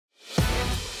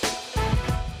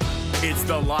It's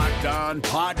the Locked On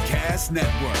Podcast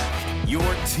Network, your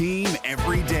team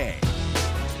every day.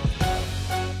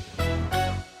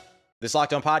 This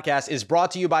Locked On Podcast is brought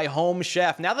to you by Home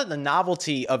Chef. Now that the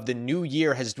novelty of the new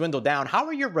year has dwindled down, how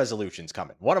are your resolutions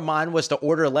coming? One of mine was to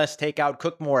order less takeout,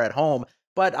 cook more at home,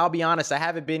 but I'll be honest, I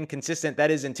haven't been consistent. That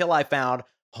is until I found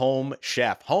Home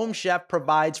Chef. Home Chef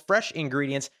provides fresh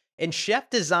ingredients and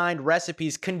chef-designed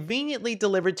recipes conveniently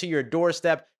delivered to your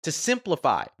doorstep to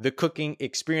simplify the cooking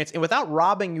experience and without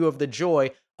robbing you of the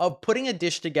joy of putting a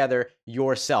dish together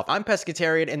yourself. I'm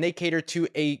pescatarian and they cater to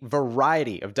a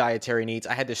variety of dietary needs.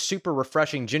 I had this super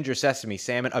refreshing ginger sesame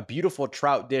salmon, a beautiful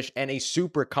trout dish, and a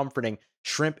super comforting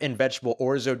shrimp and vegetable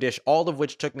orzo dish, all of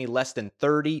which took me less than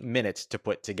 30 minutes to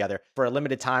put together. For a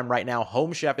limited time right now,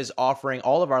 Home Chef is offering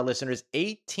all of our listeners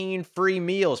 18 free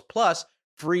meals plus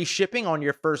free shipping on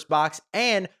your first box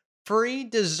and free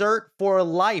dessert for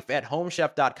life at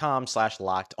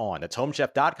homechef.com/lockedon. That's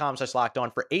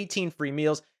homechef.com/lockedon for 18 free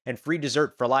meals and free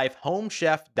dessert for life.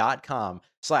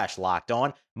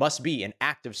 Homechef.com/lockedon. Must be an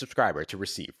active subscriber to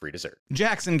receive free dessert.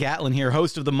 Jackson Gatlin here,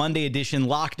 host of the Monday edition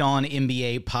Locked On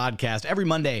NBA podcast. Every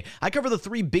Monday, I cover the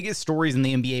three biggest stories in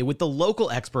the NBA with the local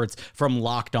experts from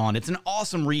Locked On. It's an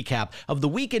awesome recap of the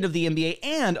weekend of the NBA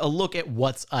and a look at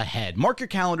what's ahead. Mark your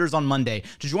calendars on Monday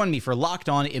to join me for Locked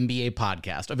On NBA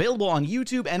podcast, available on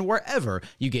YouTube and wherever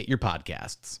you get your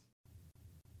podcasts.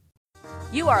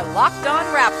 You are Locked On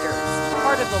Raptors,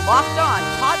 part of the Locked On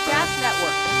Podcast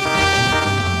Network.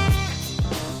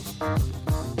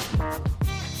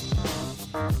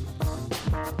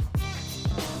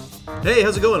 Hey,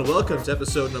 how's it going? Welcome to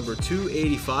episode number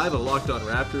 285 of Locked On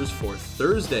Raptors for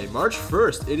Thursday, March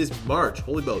 1st. It is March.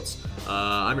 Holy boats.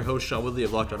 I'm your host, Sean Woodley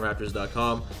of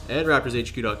LockedOnRaptors.com and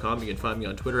RaptorsHQ.com. You can find me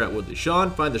on Twitter at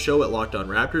WoodleySean. Find the show at Locked On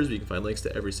Raptors, where you can find links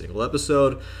to every single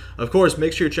episode. Of course,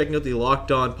 make sure you're checking out the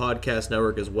Locked On Podcast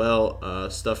Network as well.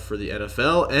 Stuff for the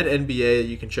NFL and NBA that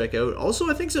you can check out. Also,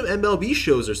 I think some MLB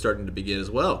shows are starting to begin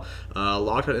as well.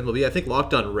 Locked On MLB, I think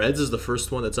Locked On Reds is the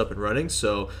first one that's up and running.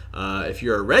 So if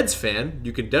you're a Reds fan,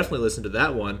 you can definitely listen to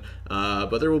that one.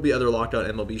 But there will be other Locked On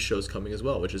MLB shows coming as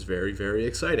well, which is very, very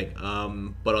exciting.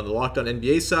 But on the Locked On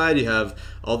NBA side, you have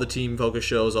all the team focus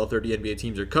shows. All 30 NBA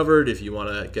teams are covered. If you want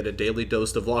to get a daily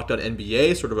dose of Locked On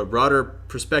NBA, sort of a broader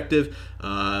perspective,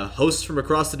 hosts from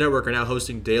across the network are now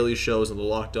hosting daily shows on the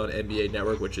Locked On NBA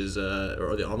network, which is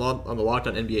on the Locked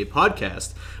On NBA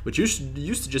podcast, which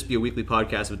used to just be a weekly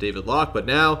podcast with David Locke, but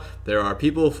now there are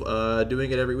people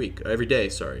doing it every day.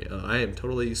 Sorry, I am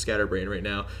totally scatterbrained right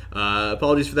now.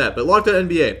 Apologies for that. But Locked On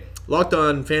NBA. Locked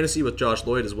On Fantasy with Josh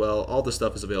Lloyd as well. All the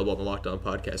stuff is available on the Locked On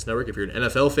Podcast Network. If you're an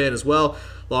NFL fan as well,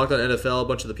 Locked On NFL, a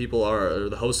bunch of the people or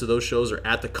the hosts of those shows are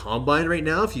at the Combine right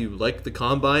now. If you like the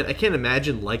Combine, I can't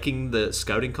imagine liking the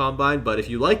Scouting Combine, but if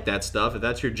you like that stuff, if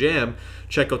that's your jam,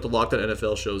 check out the Locked On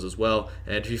NFL shows as well.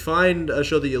 And if you find a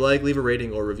show that you like, leave a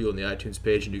rating or review on the iTunes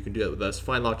page, and you can do that with us.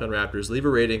 Find Locked On Raptors, leave a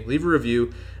rating, leave a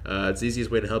review. It's the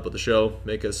easiest way to help with the show,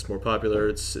 make us more popular.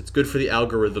 It's good for the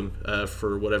algorithm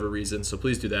for whatever reason, so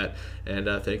please do that. And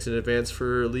thanks in advance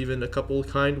for leaving a couple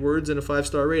kind words and a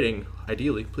 5-star rating.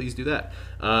 Ideally, please do that.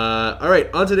 All right,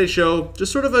 on today's show,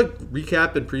 just sort of a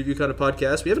recap and preview kind of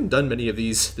podcast. We haven't done many of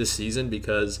these this season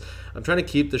because I'm trying to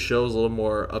keep the shows a little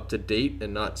more up to date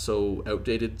and not so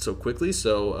outdated so quickly.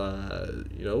 So,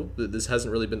 this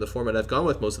hasn't really been the format I've gone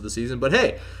with most of the season. But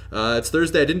hey, it's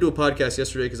Thursday. I didn't do a podcast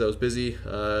yesterday because I was busy.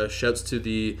 Shouts to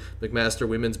the McMaster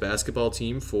women's basketball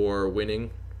team for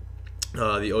winning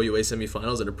the OUA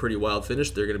semifinals at a pretty wild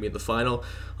finish. They're going to be in the final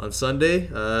on Sunday.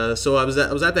 So I was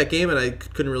at that game, and I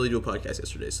couldn't really do a podcast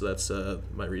yesterday. So that's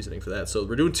my reasoning for that. So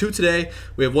we're doing 2 today.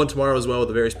 We have 1 tomorrow as well with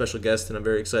a very special guest, and I'm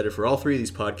very excited for all 3 of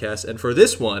these podcasts. And for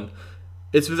this one,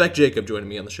 it's Vivek Jacob joining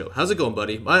me on the show. How's it going,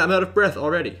 buddy? I'm out of breath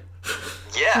already.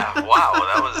 Yeah, wow,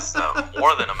 that was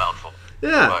more than a mouthful.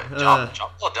 Yeah. But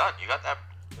job well done. You got that.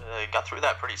 Got through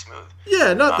that pretty smooth.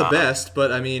 Yeah, not the best, but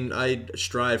I mean, I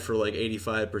strive for like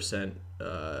 85%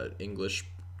 English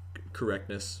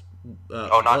correctness.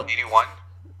 Not 81?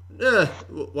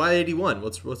 Why 81?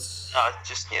 What's?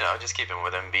 Just keeping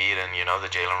with Embiid and the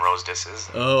Jalen Rose disses.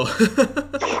 Oh.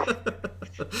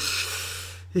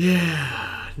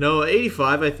 Yeah. No,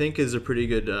 85 I think is a pretty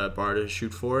good bar to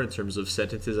shoot for in terms of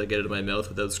sentences I get out of my mouth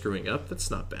without screwing up.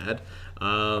 That's not bad.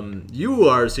 You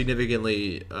are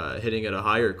significantly hitting at a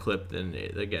higher clip than,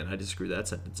 again, I just screwed that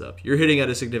sentence up. You're hitting at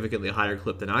a significantly higher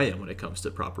clip than I am when it comes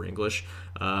to proper English.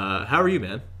 How are you,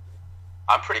 man?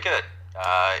 I'm pretty good.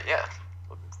 Yeah.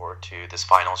 Looking forward to this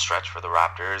final stretch for the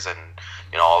Raptors and,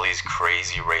 all these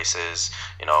crazy races,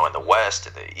 in the West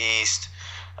and the East.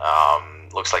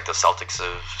 Looks like the Celtics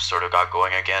have sort of got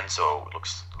going again, so it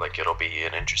looks like it'll be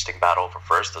an interesting battle for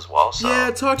first as well. So.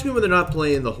 Yeah, talk to me when they're not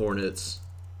playing the Hornets.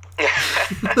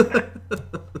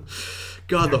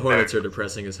 God, the Hornets are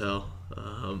depressing as hell.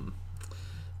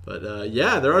 But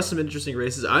there are some interesting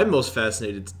races. I'm most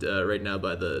fascinated right now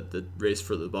by the race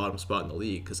for the bottom spot in the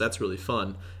league because that's really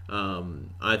fun.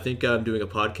 I think I'm doing a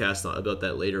podcast about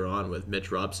that later on with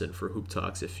Mitch Robson for Hoop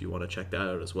Talks if you want to check that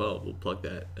out as well. We'll plug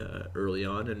that early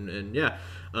on.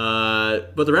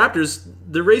 But the Raptors,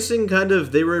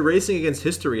 they were racing against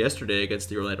history yesterday against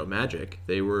the Orlando Magic.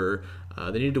 They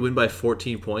needed to win by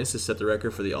 14 points to set the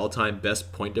record for the all-time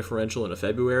best point differential in a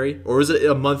February. Or was it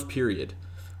a month period?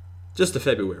 Just a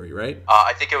February, right?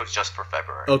 I think it was just for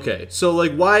February. Okay, so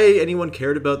why anyone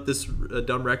cared about this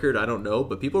dumb record, I don't know,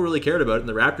 but people really cared about it, and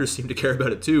the Raptors seem to care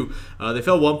about it too. They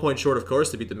fell 1 point short, of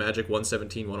course, to beat the Magic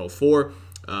 117-104.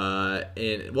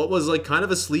 And what was kind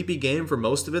of a sleepy game for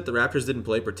most of it. The Raptors didn't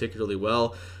play particularly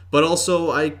well, but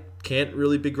also I can't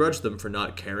really begrudge them for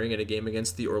not caring in a game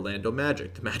against the Orlando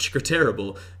Magic. The Magic are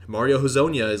terrible. Mario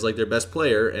Hezonja is their best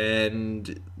player,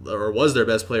 or was their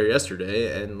best player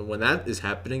yesterday, and when that is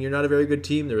happening, you're not a very good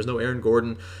team. There was no Aaron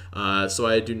Gordon, so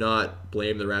I do not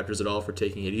blame the Raptors at all for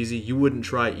taking it easy. You wouldn't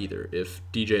try either if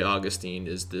DJ Augustine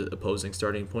is the opposing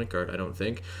starting point guard, I don't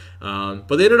think.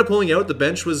 But they ended up pulling out. The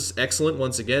bench was excellent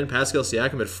once again. Pascal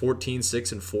Siakam had 14,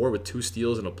 6, and 4 with 2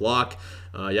 steals and a block.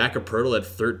 Jakob Poeltl had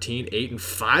 13, 8, and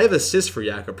 5 assists for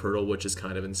Jakob Poeltl, which is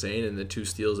kind of insane, and then 2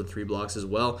 steals and 3 blocks as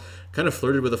well. Kind of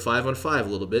flirted with a 5-on-5 a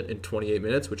little bit in 28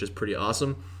 minutes, which is pretty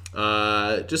awesome.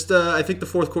 I think the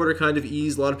fourth quarter kind of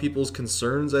eased a lot of people's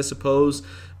concerns, I suppose.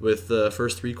 With the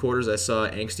first 3 quarters, I saw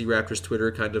angsty Raptors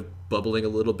Twitter kind of bubbling a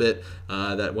little bit.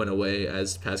 That went away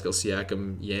as Pascal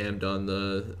Siakam yammed on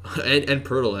and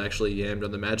Poeltl actually yammed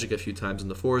on the Magic a few times in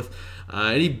the fourth.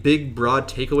 Any big, broad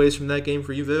takeaways from that game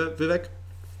for you, Vivek?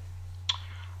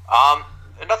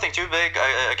 Nothing too big.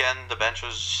 Again, the bench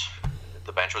was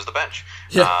the bench.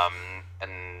 Yeah.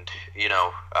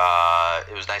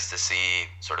 It was nice to see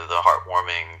sort of the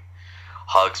heartwarming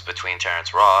hugs between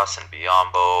Terrence Ross and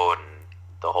Biyombo and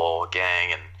the whole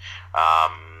gang. And,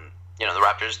 the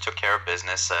Raptors took care of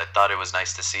business. I thought it was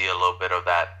nice to see a little bit of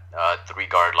that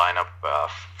 3-guard lineup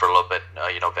for a little bit.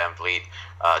 Van Vliet,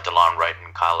 DeLon Wright,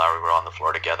 and Kyle Lowry were on the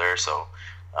floor together. So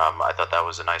I thought that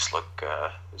was a nice look.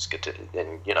 It was good to,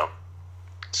 and,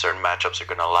 certain matchups are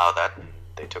going to allow that, and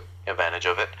they took advantage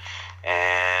of it.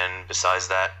 And besides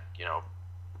that,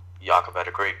 Jakob had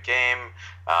a great game.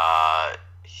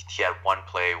 He had one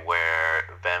play where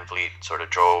Van Vliet sort of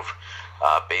drove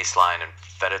baseline and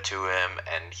fed it to him,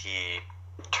 and he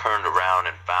turned around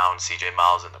and found CJ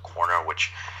Miles in the corner,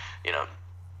 which,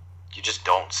 you just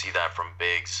don't see that from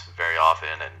bigs very often.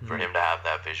 And for him to have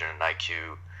that vision and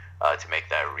IQ to make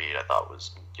that read, I thought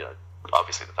was,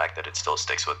 obviously the fact that it still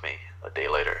sticks with me a day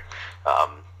later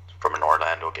from an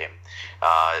Orlando game.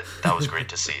 That was great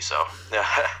to see. So,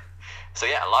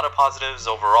 a lot of positives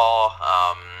overall.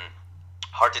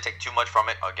 Hard to take too much from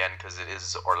it, again, because it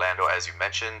is Orlando, as you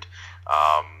mentioned.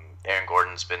 Aaron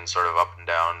Gordon's been sort of up and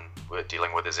down with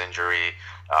dealing with his injury,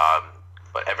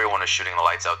 but everyone is shooting the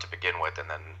lights out to begin with, and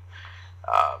then,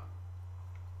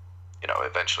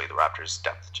 eventually the Raptors'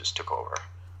 depth just took over.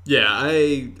 Yeah,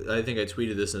 I think I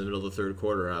tweeted this in the middle of the third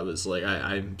quarter. I was like,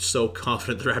 I'm so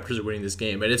confident the Raptors are winning this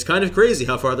game. And it's kind of crazy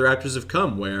how far the Raptors have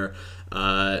come, where,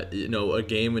 a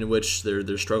game in which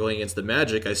they're struggling against the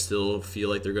Magic, I still feel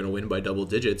like they're going to win by double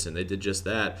digits, and they did just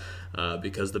that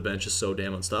because the bench is so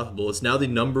damn unstoppable. It's now the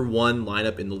number 1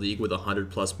 lineup in the league with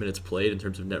 100-plus minutes played in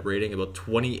terms of net rating, about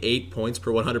 28 points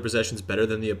per 100 possessions better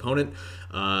than the opponent,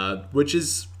 which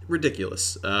is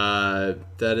ridiculous.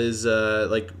 That is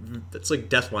that's like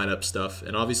death lineup stuff,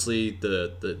 and obviously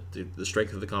the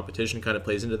strength of the competition kind of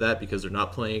plays into that because they're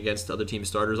not playing against other team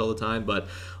starters all the time, but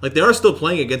they are still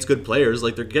playing against good players.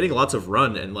 They're getting lots of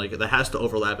run, and that has to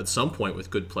overlap at some point with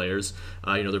good players.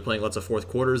 They're playing lots of fourth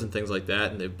quarters and things like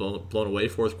that, and they've blown away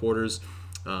fourth quarters,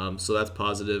 so that's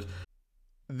positive.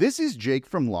 This is Jake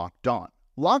from Locked On.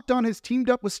 Locked On has teamed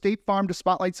up with State Farm to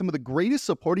spotlight some of the greatest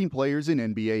supporting players in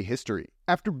NBA history.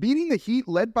 After beating the Heat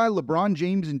led by LeBron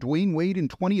James and Dwayne Wade in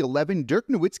 2011, Dirk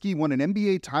Nowitzki won an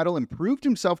NBA title and proved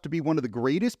himself to be one of the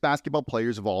greatest basketball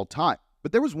players of all time.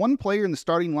 But there was one player in the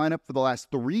starting lineup for the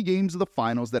last 3 games of the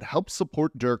finals that helped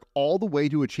support Dirk all the way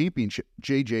to a championship,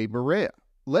 JJ Barea.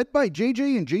 Led by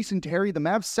JJ and Jason Terry, the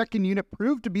Mavs' second unit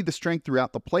proved to be the strength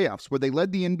throughout the playoffs, where they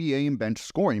led the NBA in bench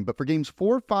scoring. But for games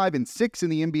 4, 5, and 6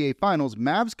 in the NBA Finals,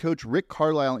 Mavs coach Rick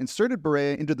Carlisle inserted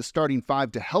Barea into the starting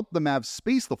 5 to help the Mavs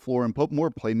space the floor and put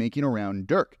more playmaking around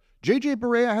Dirk. JJ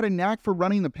Barea had a knack for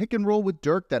running the pick and roll with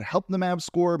Dirk that helped the Mavs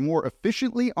score more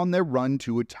efficiently on their run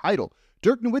to a title.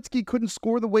 Dirk Nowitzki couldn't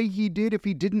score the way he did if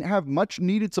he didn't have much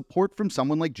needed support from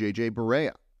someone like JJ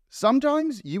Barea.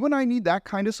 Sometimes you and I need that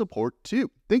kind of support too.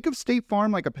 Think of State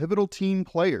Farm like a pivotal team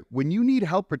player. When you need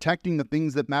help protecting the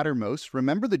things that matter most,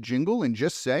 remember the jingle and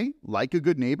just say, like a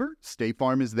good neighbor, State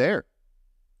Farm is there.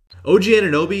 OG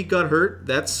Anunoby got hurt.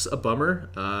 That's a bummer.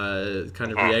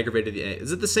 Kind of re-aggravated the ankle.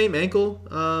 Is it the same ankle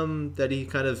that he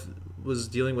kind of was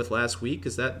dealing with last week?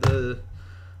 Is that the...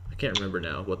 I can't remember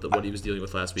now what he was dealing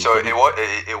with last week. So it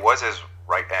was his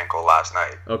right ankle last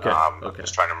night. Okay. I'm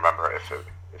just trying to remember if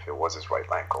it was his right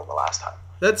ankle the last time.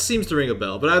 That seems to ring a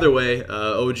bell. But either way,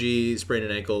 OG sprained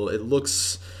an ankle. It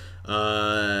looks...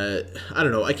 I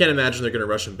don't know. I can't imagine they're going to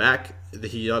rush him back.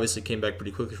 He obviously came back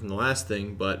pretty quickly from the last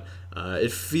thing, but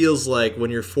it feels like when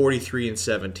you're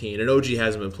 43-17, and OG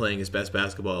hasn't been playing his best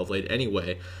basketball of late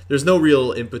anyway, there's no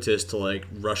real impetus to like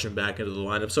rush him back into the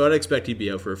lineup. So I'd expect he'd be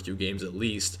out for a few games at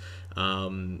least.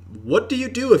 What do you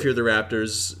do if you're the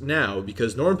Raptors now?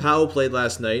 Because Norman Powell played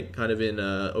last night, kind of in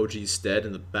OG's stead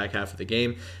in the back half of the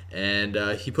game, and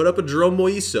he put up a Jerome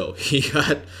Moiso. He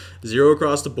got 0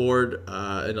 across the board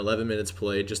in 11 minutes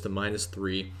played, just a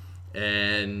 -3.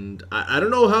 And I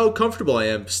don't know how comfortable I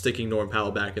am sticking Norman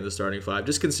Powell back in the starting 5,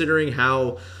 just considering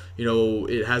how,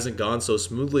 it hasn't gone so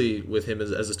smoothly with him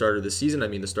as a starter this season. I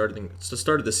mean, the start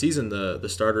of the season, the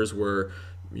starters were,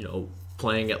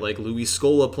 playing at like Luis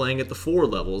Scola playing at the 4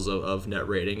 levels of net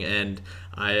rating, and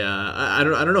I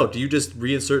don't know. Do you just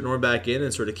reinsert Norm back in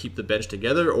and sort of keep the bench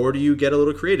together, or do you get a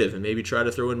little creative and maybe try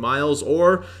to throw in Miles,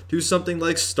 or do something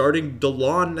like starting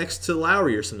DeLon next to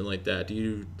Lowry or something like that? Do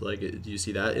you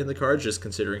see that in the cards, just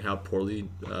considering how poorly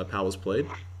Powell's played?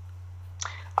 No,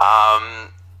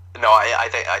 I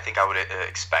think I would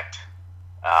expect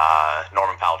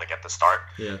Norman Powell to get the start.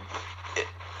 Yeah.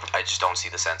 I just don't see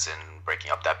the sense in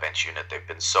breaking up that bench unit. They've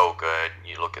been so good.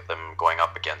 You look at them going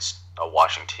up against a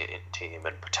Washington team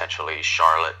and potentially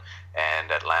Charlotte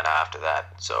and Atlanta after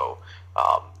that. So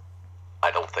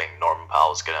I don't think Norman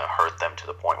Powell is going to hurt them to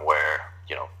the point where,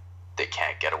 they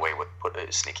can't get away with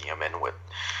sneaking him in with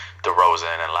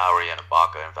DeRozan and Lowry and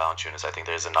Ibaka and Valanciunas. I think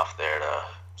there's enough there to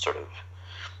sort of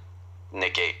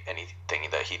negate anything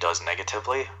that he does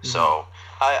negatively. Mm-hmm. So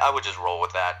I would just roll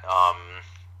with that.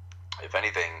 If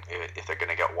anything, if they're going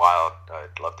to get wild,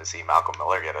 I'd love to see Malcolm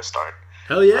Miller get a start.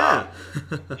 Hell yeah!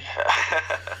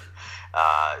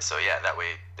 So yeah, that way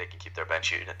they can keep their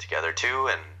bench unit together too.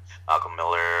 And Malcolm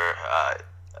Miller,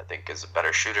 I think, is a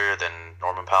better shooter than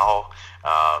Norman Powell.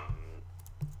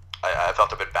 I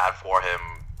felt a bit bad for him.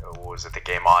 Was it the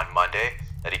game on Monday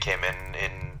that he came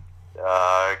in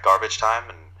garbage time?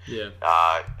 And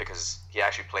because he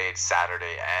actually played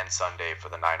Saturday and Sunday for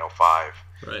the 905.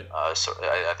 Right. So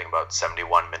I think about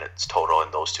 71 minutes total in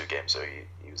those 2 games. So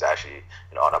he was actually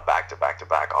on a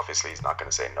back-to-back. Obviously, he's not going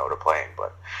to say no to playing,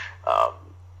 but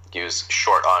he was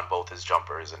short on both his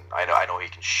jumpers, and I know he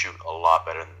can shoot a lot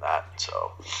better than that.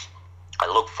 So I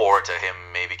look forward to him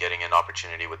maybe getting an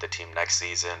opportunity with the team next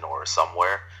season or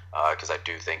somewhere, because I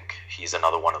do think he's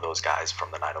another one of those guys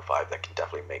from the 905 that can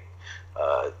definitely make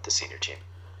the senior team.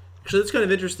 Actually, that's kind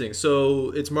of interesting.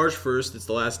 So it's March 1st. It's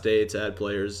the last day to add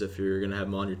players if you're going to have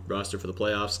them on your roster for the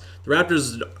playoffs. The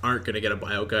Raptors aren't going to get a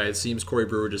buyout guy. It seems Corey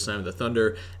Brewer just signed with the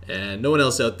Thunder, and no one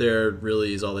else out there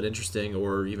really is all that interesting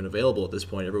or even available at this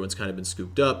point. Everyone's kind of been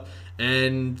scooped up.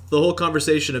 And the whole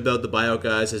conversation about the buyout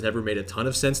guys has never made a ton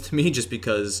of sense to me, just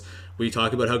because we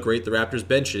talk about how great the Raptors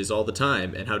bench is all the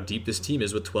time and how deep this team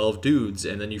is with 12 dudes,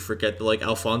 and then you forget that like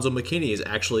Alfonso McKinney is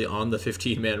actually on the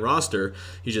 15-man roster.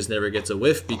 He just never gets a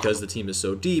whiff because the team is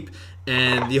so deep.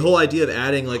 And the whole idea of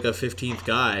adding like a 15th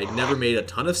guy never made a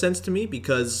ton of sense to me,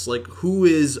 because like who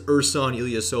is Ersan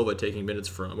Ilyasova taking minutes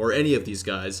from, or any of these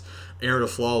guys? Aaron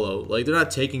Aflalo, like they're not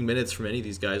taking minutes from any of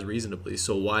these guys reasonably,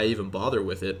 so why even bother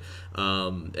with it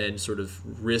and sort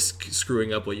of risk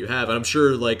screwing up what you have? And I'm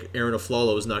sure like Aaron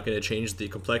Aflalo is not going to change the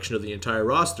complexion of the entire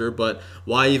roster, but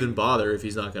why even bother if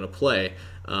he's not going to play?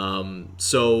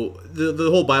 So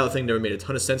the whole buyout thing never made a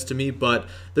ton of sense to me, but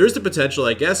there's the potential,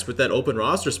 I guess, with that open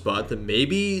roster spot that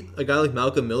maybe a guy like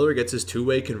Malcolm Miller gets his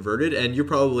two-way converted, and you're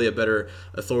probably a better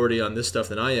authority on this stuff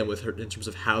than I am with her in terms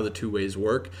of how the two ways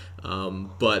work.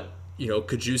 But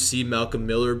could you see Malcolm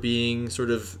Miller being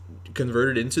sort of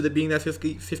converted into being that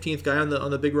 15th guy on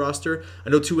the big roster? I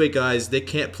know two-way guys, they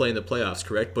can't play in the playoffs,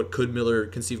 correct? But could Miller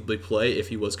conceivably play if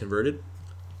he was converted?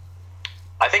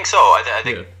 I think so. I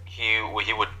think he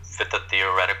would fit the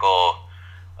theoretical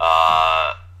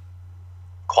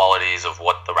qualities of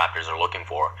what the Raptors are looking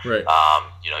for. Right.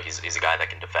 He's a guy that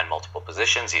can defend multiple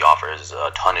positions. He offers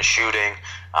a ton of shooting,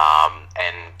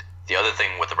 and The other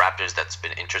thing with the Raptors that's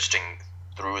been interesting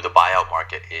through the buyout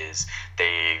market is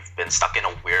they've been stuck in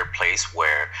a weird place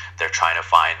where they're trying to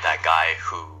find that guy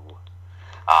who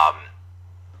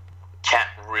can't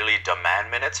really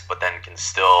demand minutes, but then can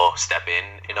still step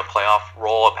in a playoff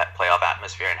role, a playoff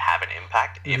atmosphere, and have an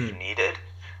impact if needed.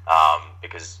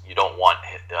 Because you don't want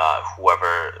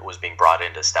whoever was being brought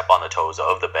in to step on the toes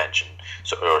of the bench, and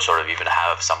or sort of even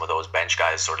have some of those bench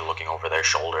guys sort of looking over their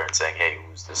shoulder and saying, "Hey,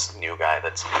 who's this new guy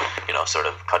that's sort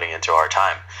of cutting into our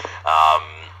time?"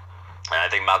 And I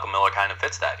think Malcolm Miller kind of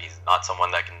fits that. He's not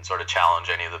someone that can sort of challenge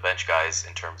any of the bench guys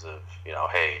in terms of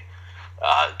hey,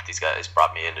 these guys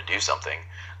brought me in to do something.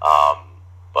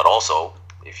 But also,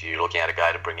 if you're looking at a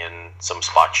guy to bring in some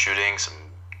spot shooting, some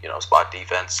spot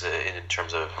defense in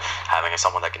terms of having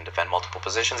someone that can defend multiple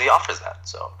positions, he offers that.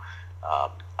 So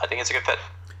I think it's a good fit.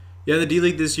 Yeah, the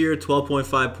D-League this year,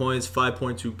 12.5 points,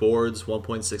 5.2 boards,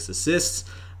 1.6 assists,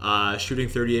 shooting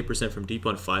 38% from deep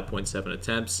on 5.7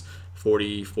 attempts,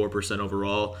 44%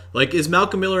 overall. Like, is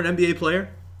Malcolm Miller an NBA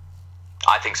player?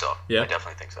 I think so. Yeah? I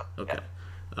definitely think so. Okay.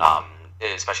 Yeah.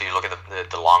 Especially you look at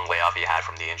the long layoff he had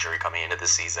from the injury coming into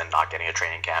this season, not getting a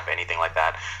training camp, anything like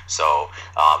that. So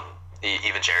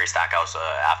even Jerry Stackhouse,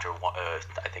 after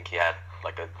I think he had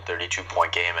like a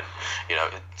 32-point game, and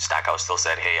Stackhouse still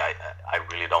said, "Hey, I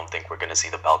really don't think we're going to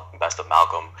see the best of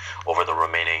Malcolm over the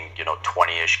remaining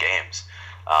 20-ish games."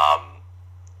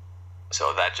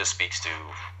 So that just speaks to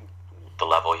the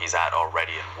level he's at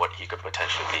already and what he could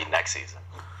potentially be next season.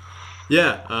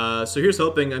 Yeah, so here's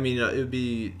hoping. I mean, it would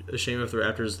be a shame if the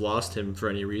Raptors lost him for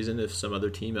any reason, if some other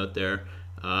team out there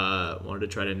wanted to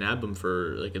try to nab him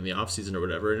for like in the offseason or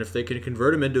whatever. And if they could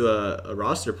convert him into a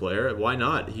roster player, why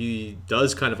not? He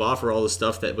does kind of offer all the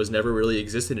stuff that was never really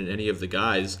existed in any of the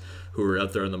guys who were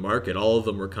out there in the market. All of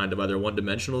them were kind of either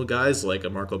one-dimensional guys like a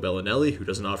Marco Bellinelli, who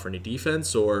doesn't offer any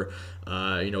defense, or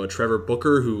a Trevor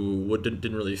Booker who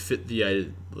didn't really fit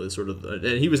the sort of,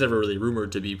 and he was never really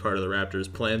rumored to be part of the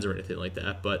Raptors' plans or anything like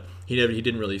that. But he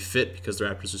didn't really fit because the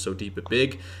Raptors are so deep and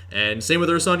big. And same with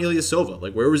Ersan Ilyasova.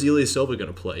 Like, where was Ilyasova going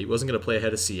to play? He wasn't going to play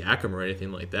ahead of Siakam or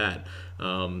anything like that.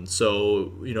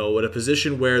 So at a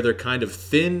position where they're kind of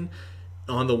thin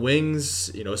on the wings,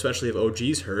 especially if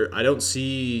OG's hurt, I don't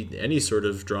see any sort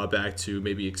of drawback to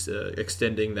maybe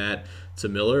extending that to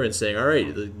Miller and saying, all right,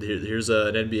 here's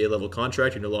an NBA level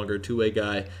contract. You're no longer a two-way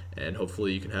guy, and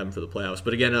hopefully you can have him for the playoffs.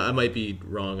 But again, I might be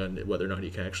wrong on whether or not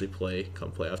he can actually play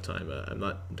come playoff time. I'm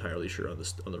not entirely sure on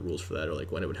the rules for that, or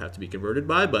like when it would have to be converted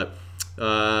by. But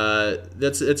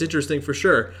that's interesting for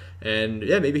sure. And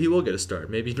yeah, maybe he will get a start.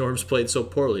 Maybe Norm's played so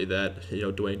poorly that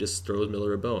Dwayne just throws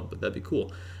Miller a bone. But that'd be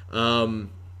cool. All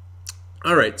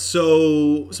right,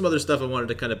 so some other stuff I wanted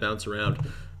to kind of bounce around.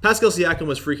 Pascal Siakam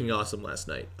was freaking awesome last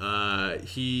night.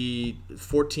 He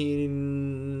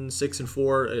 14, 6, and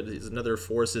 4 is another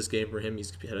 4-assist game for him.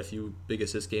 He's had a few big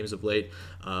assist games of late.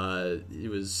 He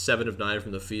was 7 of 9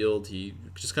 from the field. He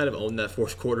just kind of owned that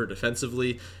fourth quarter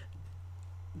defensively.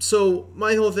 So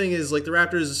my whole thing is, like, the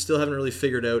Raptors still haven't really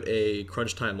figured out a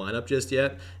crunch time lineup just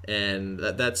yet, and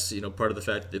that's part of the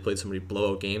fact that they played so many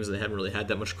blowout games and they haven't really had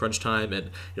that much crunch time, and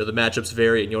the matchups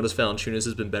vary. And Jonas Valanciunas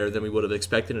has been better than we would have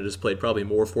expected and has played probably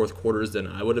more fourth quarters than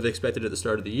I would have expected at the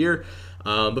start of the year.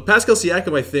 But Pascal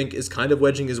Siakam, I think, is kind of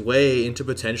wedging his way into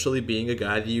potentially being a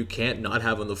guy that you can't not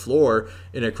have on the floor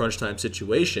in a crunch time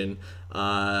situation.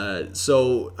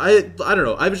 So I don't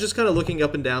know. I was just kind of looking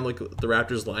up and down like the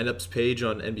Raptors lineups page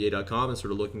on NBA.com and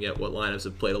sort of looking at what lineups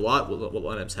have played a lot, what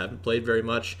lineups haven't played very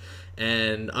much.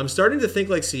 And I'm starting to think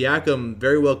like Siakam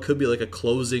very well could be like a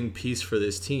closing piece for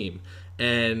this team.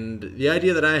 And the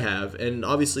idea that I have, and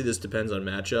obviously this depends on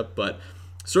matchup, but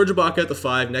Serge Ibaka at the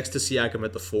 5, next to Siakam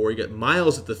at the 4. You got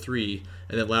Miles at the 3,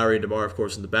 and then Lowry and DeMar, of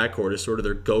course, in the backcourt is sort of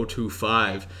their go-to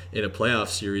 5 in a playoff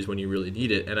series when you really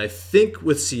need it. And I think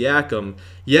with Siakam,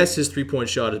 yes, his three-point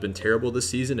shot has been terrible this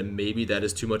season, and maybe that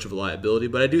is too much of a liability,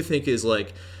 but I do think his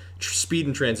speed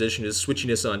and transition, his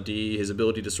switchiness on D, his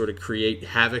ability to sort of create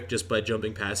havoc just by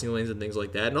jumping passing lanes and things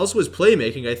like that, and also his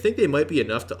playmaking, I think they might be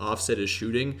enough to offset his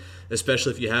shooting,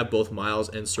 especially if you have both Miles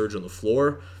and Serge on the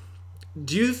floor.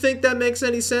 Do you think that makes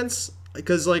any sense?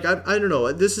 Because, I don't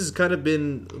know. This has kind of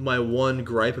been my one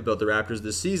gripe about the Raptors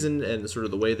this season and sort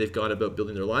of the way they've gone about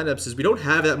building their lineups is we don't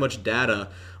have that much data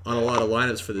on a lot of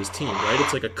lineups for this team, right?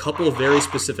 It's like a couple of very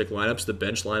specific lineups. The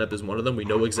bench lineup is one of them. We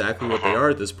know exactly what they are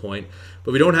at this point,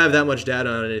 but we don't have that much data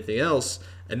on anything else.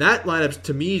 And that lineup,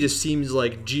 to me, just seems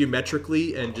like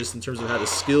geometrically and just in terms of how the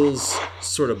skills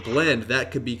sort of blend, that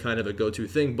could be kind of a go-to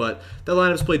thing. But that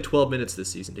lineup's played 12 minutes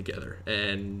this season together.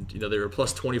 And, they were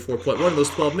plus 24.1 in those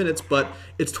 12 minutes, but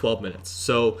it's 12 minutes.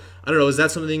 So, I don't know, is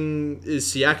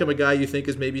Siakam a guy you think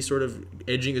is maybe sort of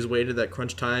edging his way into that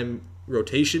crunch time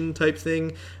rotation type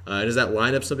thing? And is that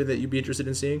lineup something that you'd be interested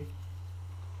in seeing?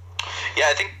 Yeah,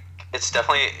 I think it's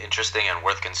definitely interesting and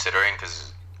worth considering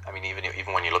because,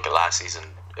 even when you look at last season,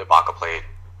 Ibaka played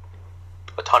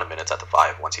a ton of minutes at the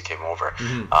 5 once he came over.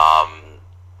 Mm-hmm.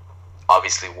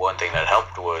 Obviously, one thing that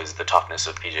helped was the toughness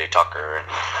of PJ Tucker,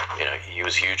 and he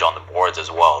was huge on the boards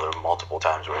as well. There were multiple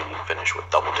times where he finished with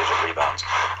double-digit rebounds.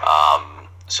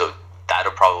 So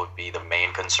that'll probably be the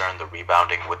main concern, the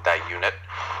rebounding with that unit.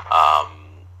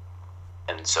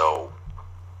 And so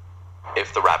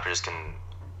if the Raptors can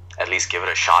at least give it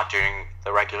a shot during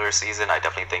the regular season, I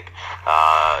definitely think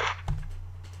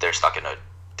they're stuck in a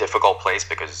difficult place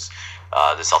because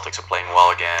the Celtics are playing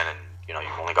well again, and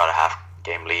you've only got a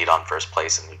half-game lead on first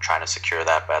place, and you're trying to secure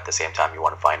that. But at the same time, you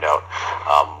want to find out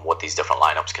what these different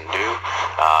lineups can do.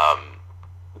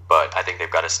 But I think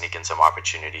they've got to sneak in some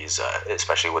opportunities,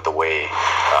 especially with the way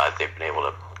they've been able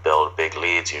to build big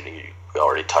leads. You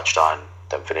already touched on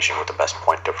them finishing with the best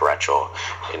point differential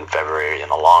in February in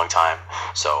a long time.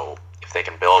 So if they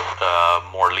can build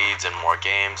more leads and more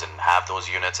games and have those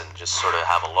units and just sort of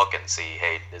have a look and see,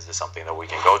 hey, is this something that we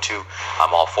can go to?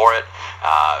 I'm all for it.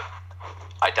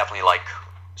 I definitely like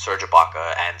Serge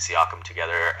Ibaka and Siakam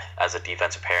together as a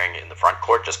defensive pairing in the front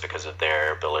court just because of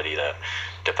their ability to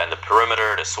defend the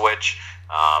perimeter, to switch.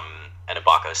 And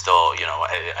Ibaka is still,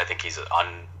 I think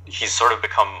he's sort of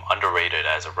become underrated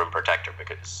as a rim protector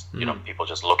because, people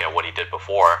just look at what he did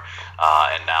before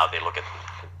and now they look at,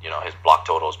 his block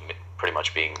totals pretty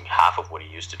much being half of what he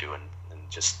used to do and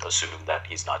just assume that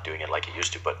he's not doing it like he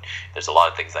used to. But there's a lot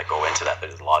of things that go into that.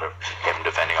 There's a lot of him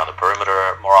defending on the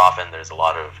perimeter more often. There's a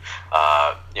lot of,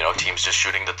 teams just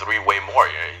shooting the three way more.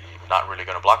 You're not really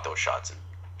going to block those shots. And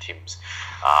teams,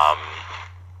 I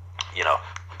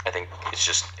think it's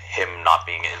just him not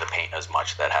being in the paint as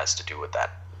much that has to do with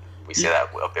that. We see that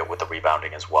a bit with the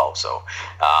rebounding as well. So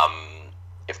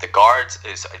if the guards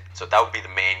so that would be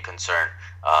the main concern.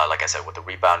 Like I said, with the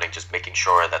rebounding, just making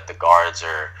sure that the guards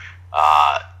are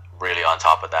really on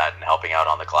top of that and helping out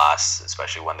on the glass,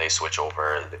 especially when they switch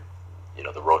over.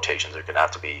 The rotations are going to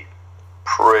have to be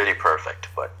pretty perfect,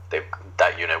 but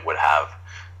that unit would have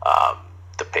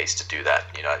the pace to do that.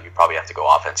 You probably have to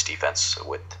go offense, defense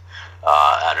with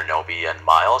Anunoby and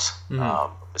Miles.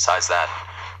 Mm-hmm. Besides that,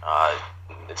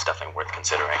 it's definitely worth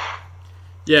considering.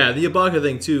 Yeah, the Ibaka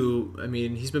thing too.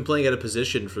 He's been playing at a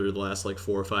position for the last 4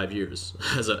 or 5 years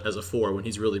as a 4 when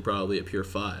he's really probably a pure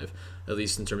 5, at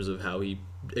least in terms of how he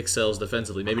excels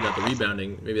defensively. Maybe not the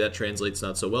rebounding. Maybe that translates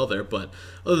not so well there. But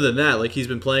other than that, he's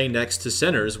been playing next to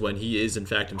centers when he is in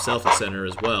fact himself a center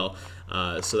as well.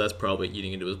 So that's probably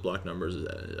eating into his block numbers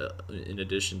in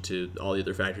addition to all the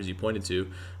other factors you pointed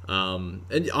to.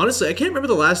 And honestly, I can't remember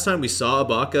the last time we saw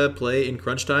Ibaka play in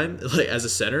crunch time as a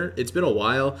center. It's been a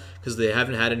while because they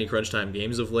haven't had any crunch time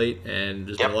games of late, and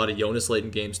there's been a lot of Jonas late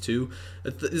in games too.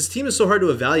 This team is so hard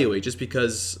to evaluate just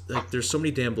because there's so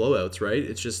many damn blowouts, right?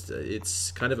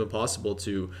 It's kind of impossible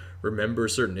to remember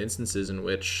certain instances in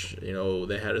which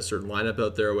they had a certain lineup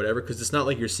out there or whatever, because it's not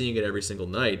like you're seeing it every single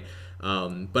night.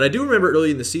 But I do remember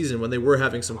early in the season when they were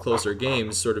having some closer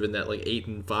games, sort of in that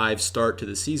 8-5 start to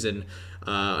the season.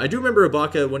 I do remember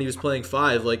Ibaka when he was playing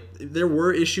 5. There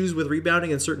were issues with rebounding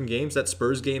in certain games. That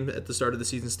Spurs game at the start of the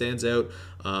season stands out.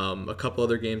 A couple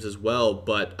other games as well.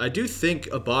 But I do think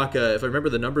Ibaka, if I remember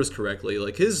the numbers correctly,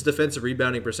 his defensive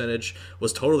rebounding percentage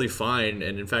was totally fine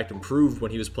and in fact improved when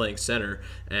he was playing center.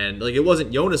 And it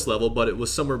wasn't Jonas level, but it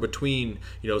was somewhere between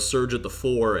Serge at the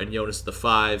 4 and Jonas at the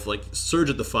 5.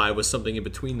 Serge at the 5 was something in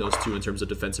between those two in terms of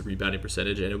defensive rebounding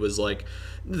percentage, and it was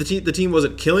the team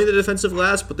wasn't killing the defensive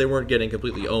glass, but they weren't getting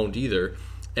completely owned either.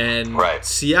 And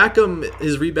Siakam,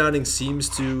 his rebounding seems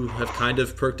to have kind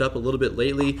of perked up a little bit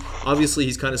lately. Obviously,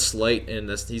 he's kind of slight, and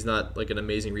he's not an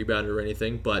amazing rebounder or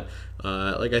anything. But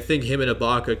I think him and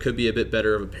Ibaka could be a bit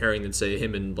better of a pairing than say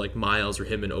him and Miles or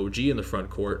him and OG in the front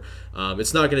court.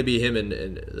 It's not going to be him and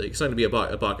it's not going to be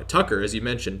Ibaka Tucker, as you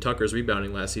mentioned. Tucker's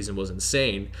rebounding last season was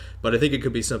insane, but I think it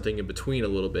could be something in between a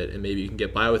little bit, and maybe you can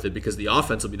get by with it because the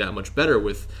offense will be that much better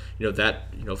with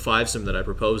that five-some that I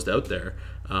proposed out there.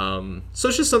 So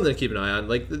it's just something to keep an eye on.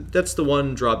 That's the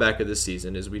one drawback of this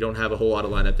season is we don't have a whole lot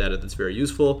of lineup data that's very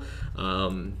useful. We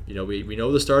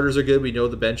know the starters are good. We know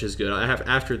the bench is good.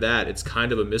 After that, it's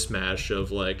kind of a mismatch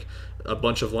of like a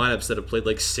bunch of lineups that have played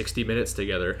like 60 minutes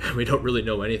together, and we don't really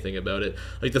know anything about it.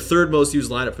 Like the third most used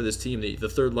lineup for this team, the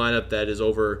third lineup that is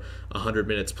over 100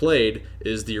 minutes played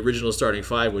is the original starting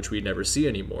five, which we never see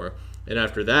anymore. And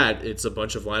after that, it's a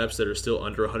bunch of lineups that are still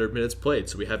under 100 minutes played.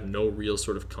 So we have no real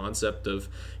sort of concept of,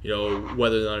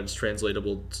 whether or not it's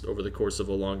translatable over the course of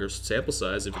a longer sample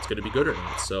size, if it's going to be good or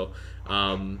not. So,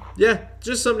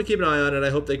 just something to keep an eye on, and I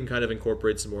hope they can kind of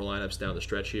incorporate some more lineups down the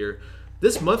stretch here.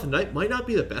 This month might not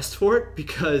be the best for it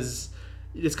because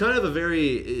it's kind of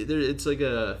it's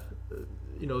a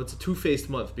two-faced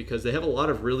month because they have a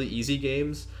lot of really easy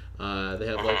games. They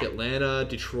have like Atlanta,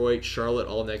 Detroit, Charlotte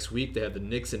all next week. They have the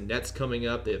Knicks and Nets coming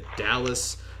up. They have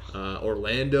Dallas,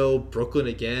 Orlando, Brooklyn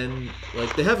again.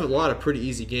 Like they have a lot of pretty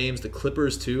easy games. The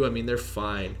Clippers too. I mean, they're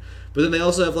fine. But then they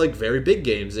also have like very big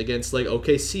games against like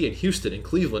OKC and Houston and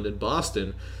Cleveland and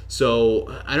Boston. So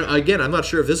I'm not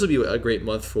sure if this will be a great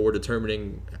month for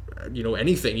determining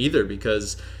anything either,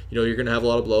 because you're going to have a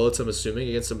lot of blowouts, I'm assuming,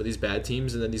 against some of these bad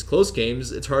teams, and then these close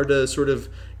games, it's hard to sort of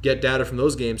get data from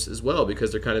those games as well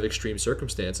because they're kind of extreme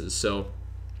circumstances. So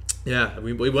yeah,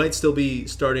 we might still be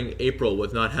starting April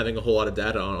with not having a whole lot of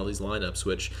data on all these lineups,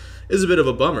 which is a bit of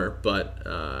a bummer, but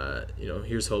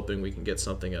here's hoping we can get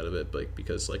something out of it,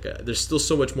 because there's still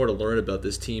so much more to learn about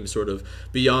this team sort of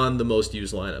beyond the most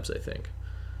used lineups, I think.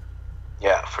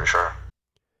 Yeah, for sure.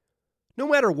 No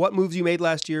matter what moves you made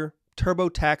last year,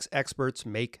 TurboTax experts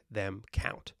make them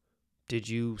count. Did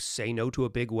you say no to a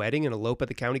big wedding and elope at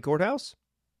the county courthouse?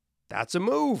 That's a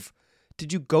move.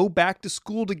 Did you go back to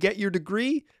school to get your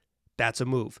degree? That's a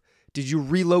move. Did you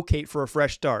relocate for a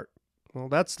fresh start? Well,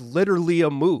 that's literally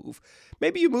a move.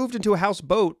 Maybe you moved into a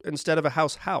houseboat instead of a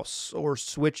house, or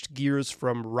switched gears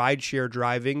from rideshare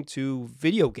driving to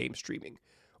video game streaming.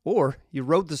 Or you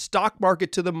rode the stock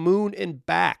market to the moon and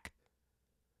back.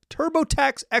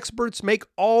 TurboTax experts make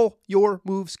all your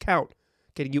moves count,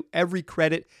 getting you every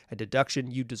credit and deduction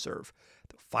you deserve.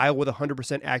 They'll file with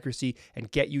 100% accuracy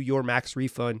and get you your max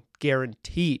refund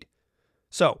guaranteed.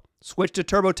 So, switch to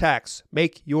TurboTax.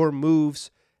 Make your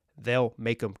moves. They'll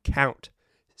make them count.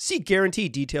 See guarantee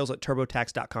details at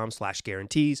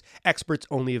turbotax.com/guarantees. Experts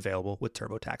only available with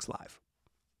TurboTax Live.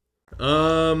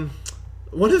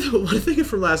 One thing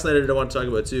from last night I want to talk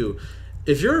about too.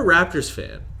 If you're a Raptors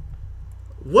fan,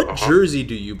 what jersey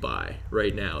do you buy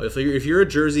right now? If you're a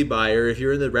jersey buyer, if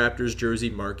you're in the Raptors jersey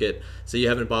market, so you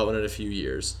haven't bought one in a few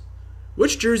years,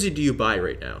 which jersey do you buy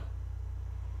right now?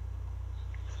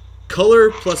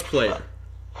 Color plus player.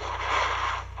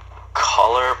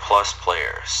 Color plus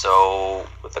player. So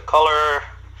with the color,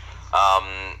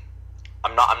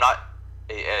 I'm not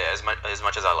as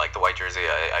much as I like the white jersey.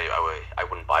 I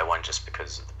wouldn't buy one just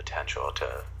because of the potential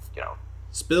to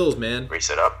spills, man.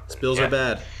 Grease it up. Spills are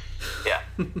bad. Yeah.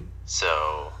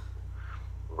 So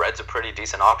red's a pretty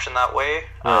decent option that way.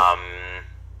 Right.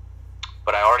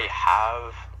 But I already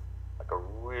have like a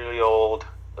really old,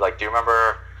 do you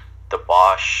remember the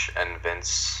Bosch and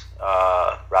Vince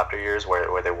Raptor years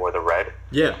where they wore the red?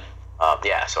 Yeah.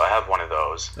 Yeah, so I have one of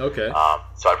those. Okay.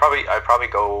 So I'd probably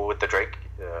go with the Drake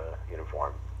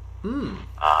uniform. In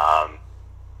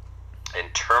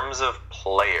terms of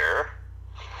player,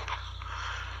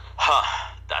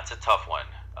 that's a tough one.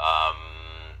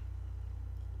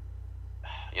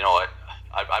 You know what?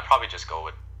 I'd probably just go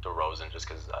with DeRozan just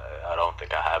because I don't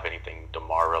think I have anything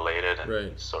DeMar related and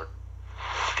right. Sort of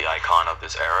the icon of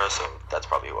this era, so that's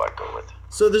probably who I'd go with.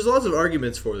 So there's lots of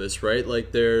arguments for this, right?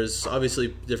 Like there's obviously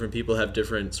different people have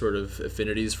different sort of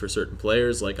affinities for certain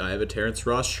players. Like I have a Terrence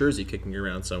Ross jersey kicking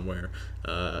around somewhere.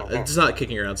 It's not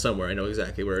kicking around somewhere. I know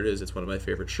exactly where it is. It's one of my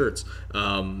favorite shirts.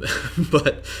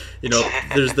 But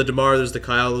there's the DeMar, there's the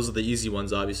Kyle. Those are the easy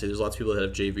ones. Obviously, there's lots of people that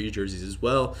have JV jerseys as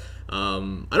well. I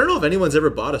don't know if anyone's ever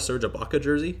bought a Serge Ibaka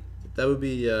jersey. That would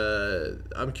be.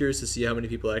 I'm curious to see how many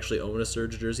people actually own a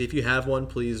Serge jersey. If you have one,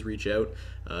 please reach out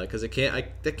because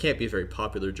that can't be a very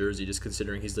popular jersey, just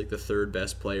considering he's like the third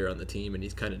best player on the team and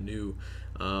he's kind of new.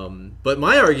 But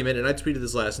my argument, and I tweeted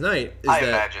this last night, is I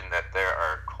imagine that there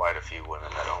are quite a few women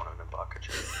that own an Ibaka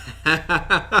jersey.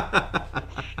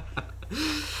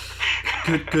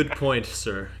 Good point,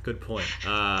 sir. Good point.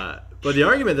 But the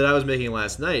argument that I was making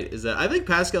last night is that I think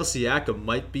Pascal Siakam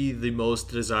might be the most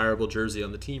desirable jersey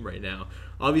on the team right now.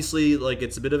 Obviously,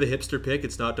 it's a bit of a hipster pick.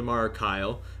 It's not DeMar or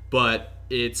Kyle, but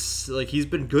it's he's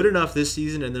been good enough this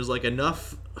season, and there's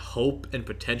enough hope and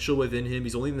potential within him.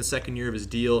 He's only in the second year of his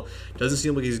deal. Doesn't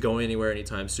seem like he's going anywhere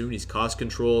anytime soon. He's cost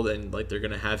controlled, and they're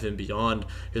going to have him beyond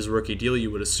his rookie deal,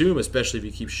 you would assume, especially if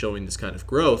he keeps showing this kind of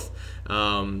growth.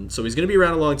 So he's going to be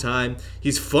around a long time.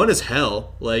 He's fun as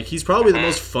hell. He's probably the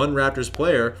most fun Raptors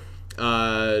player.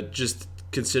 Just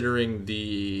considering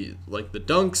the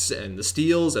dunks and the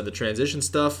steals and the transition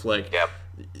stuff, like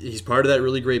he's part of that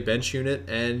really great bench unit.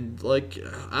 And like,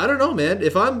 I don't know, man,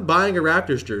 if I'm buying a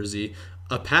Raptors jersey,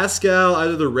 a Pascal,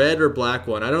 either the red or black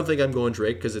one, I don't think I'm going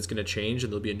Drake because it's going to change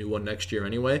and there'll be a new one next year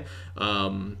anyway.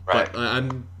 But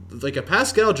I'm like, a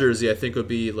Pascal jersey I think would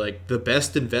be like the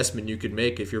best investment you could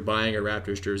make if you're buying a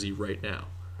Raptors jersey right now.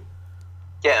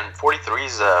 Yeah, and 43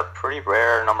 is a pretty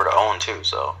rare number to own too,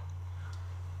 so.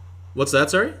 What's that,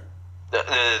 sorry?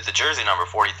 The jersey number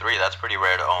 43, that's pretty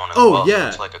rare to own as well. Oh, yeah. So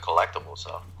it's like a collectible,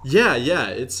 so. Yeah.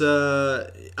 It's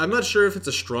I'm not sure if it's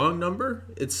a strong number.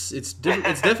 It's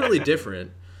definitely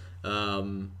different.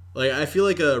 Like, I feel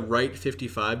like a Wright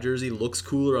 55 jersey looks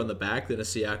cooler on the back than a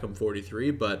Siakam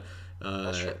 43, but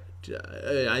I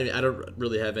don't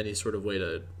really have any sort of way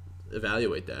to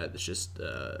evaluate that. It's just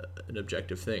an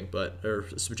objective thing, or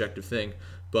a subjective thing.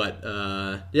 But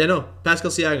Pascal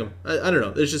Siakam. I don't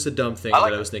know. It's just a dumb thing that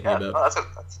I was thinking about. No,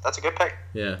 that's a good pick.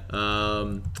 Yeah.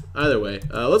 Either way,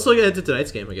 let's look ahead to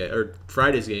tonight's game again, or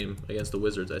Friday's game against the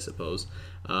Wizards, I suppose.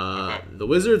 The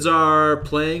Wizards are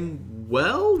playing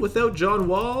well without John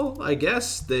Wall, I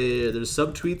guess. There's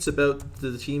some tweets about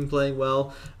the team playing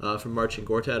well from Marcin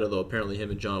Gortat, although apparently him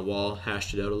and John Wall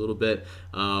hashed it out a little bit.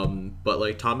 But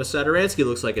like, Thomas Satoransky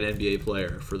looks like an NBA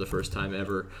player for the first time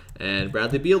ever, and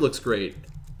Bradley Beal looks great.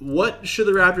 What should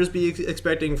the Raptors be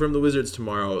expecting from the Wizards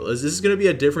tomorrow? Is this going to be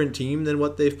a different team than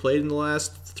what they've played in the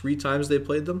last 3 times they've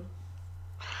played them?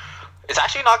 It's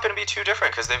actually not going to be too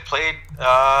different because they've played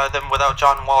them without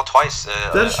John Wall twice.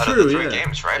 That's out true, of the 3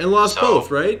 games, right? And lost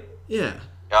both, right? Yeah.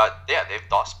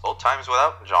 They've lost both times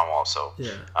without John Wall, so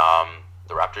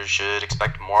the Raptors should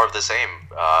expect more of the same.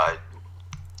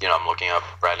 I'm looking up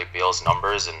Bradley Beal's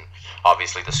numbers, and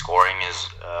obviously the scoring is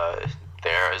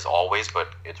there as always, but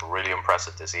it's really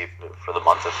impressive to see for the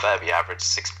month of Feb, he averaged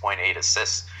 6.8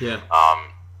 assists. Yeah.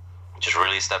 Just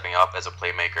really stepping up as a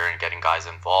playmaker and getting guys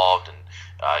involved, and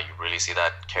you really see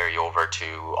that carry over to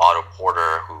Otto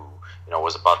Porter, who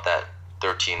was about that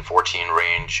 13-14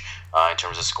 range in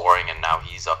terms of scoring, and now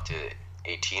he's up to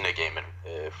 18 a game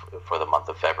for the month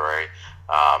of February.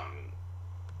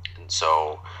 And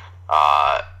so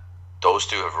those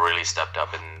two have really stepped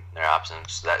up in their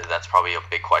absence. That's probably a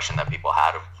big question that people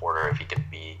had of Porter, if he could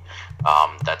be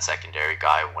that secondary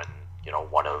guy when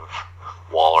one of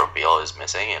Wall or Beal is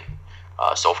missing,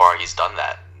 and so far he's done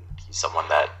that. He's someone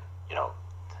that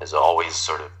has always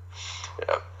sort of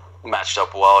matched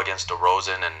up well against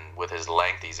DeRozan, and with his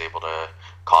length he's able to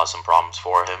cause some problems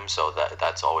for him, so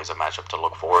that's always a matchup to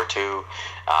look forward to.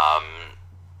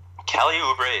 Kelly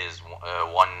Oubre is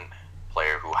one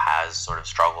player who has sort of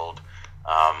struggled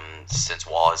since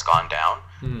Wall has gone down.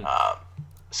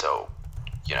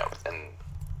 And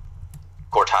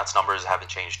Gortat's numbers haven't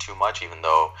changed too much, even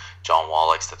though John Wall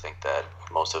likes to think that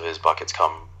most of his buckets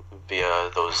come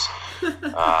via those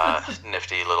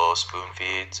nifty little spoon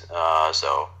feeds.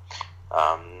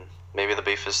 Maybe the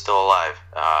beef is still alive.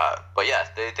 But yeah,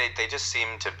 they just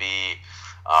seem to be.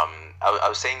 I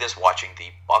was saying this watching the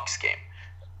Bucks game.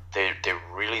 They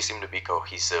really seem to be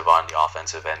cohesive on the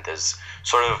offensive end. There's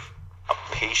sort of a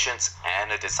patience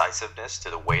and a decisiveness to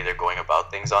the way they're going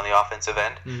about things on the offensive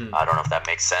end. I don't know if that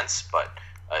makes sense, but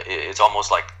it's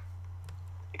almost like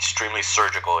extremely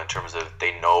surgical in terms of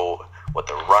they know what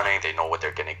they're running, they know what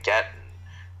they're going to get.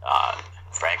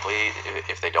 Frankly,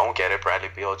 if they don't get it, Bradley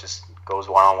Beal just goes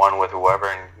one-on-one with whoever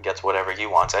and gets whatever he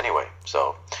wants anyway.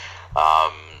 So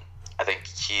I think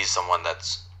he's someone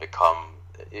that's become,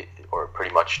 or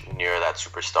pretty much near that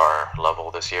superstar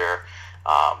level this year.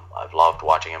 I've loved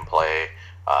watching him play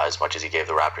as much as he gave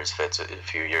the Raptors fits a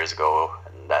few years ago,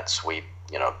 and that sweep,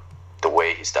 the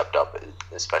way he stepped up,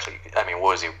 especially, what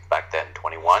was he back then,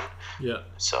 21? Yeah.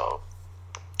 So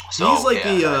he's like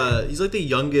he's like the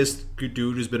youngest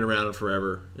dude who's been around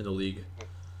forever in the league.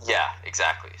 Yeah,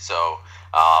 exactly. So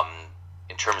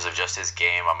in terms of just his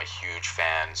game, I'm a huge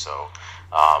fan. So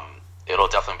it'll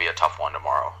definitely be a tough one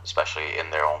tomorrow, especially in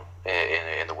their own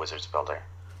in the Wizards building.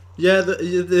 Yeah,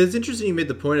 it's interesting you made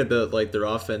the point about like their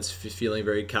offense feeling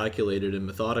very calculated and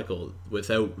methodical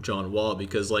without John Wall,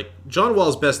 because like John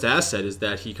Wall's best asset is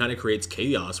that he kind of creates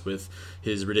chaos with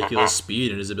his ridiculous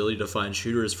speed and his ability to find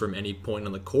shooters from any point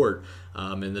on the court,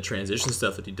 and the transition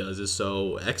stuff that he does is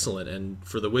so excellent. And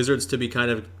for the Wizards to be kind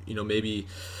of maybe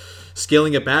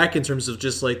scaling it back in terms of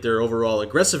just like their overall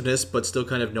aggressiveness, but still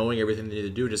kind of knowing everything they need to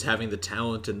do, just having the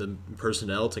talent and the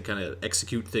personnel to kind of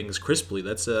execute things crisply.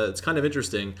 That's it's kind of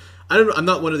interesting. I'm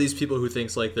not one of these people who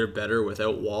thinks like they're better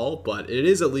without Wall, but it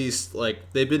is at least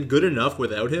like they've been good enough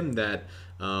without him that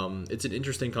it's an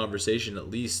interesting conversation, at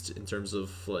least in terms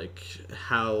of like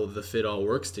how the fit all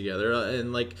works together.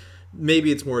 And like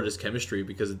maybe it's more just chemistry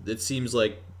because it seems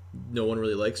like no one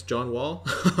really likes John Wall,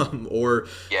 or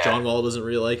John Wall doesn't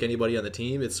really like anybody on the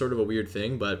team. It's sort of a weird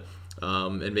thing, but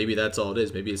and maybe that's all it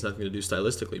is. Maybe it's nothing to do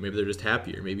stylistically. Maybe they're just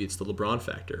happier. Maybe it's the LeBron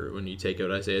factor when you take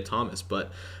out Isaiah Thomas.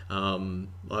 But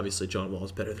obviously John Wall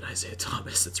is better than Isaiah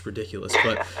Thomas. It's ridiculous.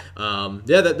 But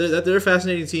they're a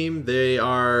fascinating team. They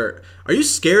are. Are you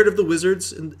scared of the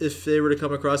Wizards if they were to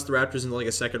come across the Raptors in like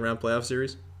a second round playoff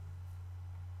series?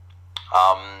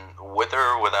 With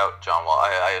or without John Wall,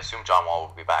 I assume John Wall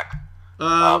will be back.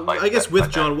 I guess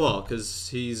with John Wall, because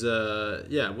he's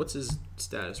what's his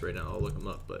status right now? I'll look him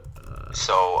up. But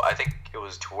so I think it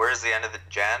was towards the end of the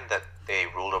Jan that they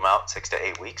ruled him out 6 to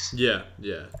 8 weeks. Yeah.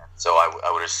 So I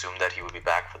would assume that he would be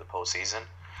back for the postseason.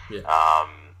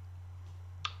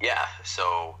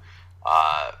 So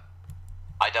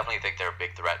I definitely think they're a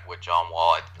big threat with John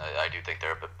Wall. I do think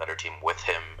they're a bit better team with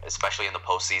him, especially in the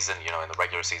postseason. You know, in the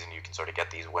regular season, you can sort of get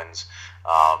these wins.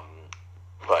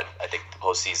 But I think the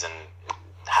postseason,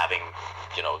 having,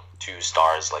 two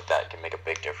stars like that can make a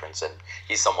big difference. And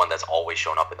he's someone that's always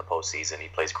shown up in the postseason. He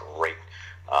plays great.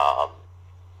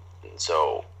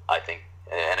 So I think,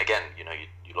 and again,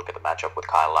 you look at the matchup with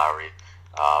Kyle Lowry,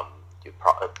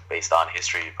 based on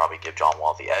history, you'd probably give John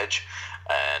Wall the edge.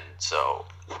 And so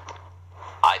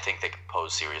I think they can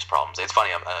pose serious problems. It's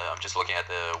funny, I'm just looking at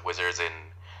the Wizards in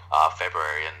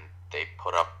February, and they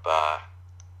put up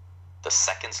the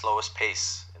second slowest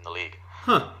pace in the league.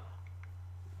 Huh.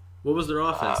 What was their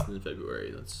offense in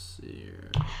February? Let's see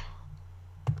here.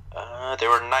 They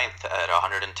were 9th at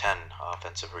 110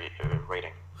 offensive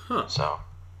rating. Huh. So.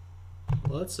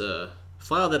 Well, let's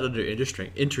file that under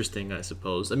interesting, I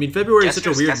suppose. I mean, February is such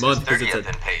a weird month because it's 30th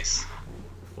in pace.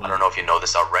 Wow. I don't know if you know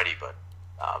this already, but.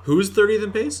 Who's 30th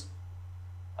in pace?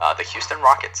 The Houston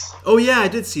Rockets. Oh yeah, I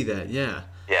did see that. Yeah.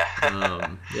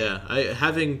 Yeah.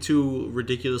 Having two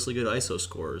ridiculously good ISO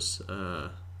scores,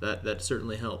 that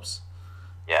certainly helps.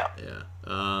 Yeah.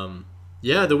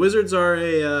 Yeah. The Wizards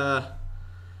are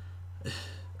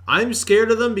I'm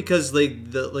scared of them because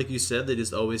like you said, they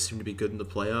just always seem to be good in the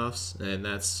playoffs, and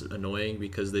that's annoying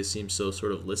because they seem so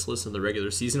sort of listless in the regular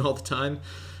season all the time.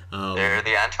 They're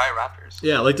the anti-Raptors.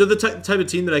 Yeah, like they're the type of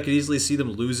team that I could easily see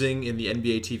them losing in the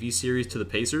NBA TV series to the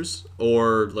Pacers,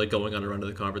 or like going on a run to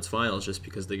the conference finals just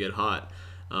because they get hot.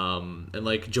 And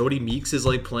like Jody Meeks is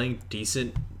like playing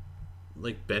decent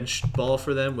like bench ball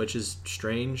for them, which is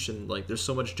strange. And like there's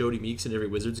so much Jody Meeks in every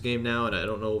Wizards game now, and I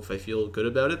don't know if I feel good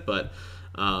about it, but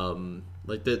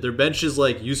like their bench is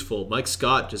like useful. Mike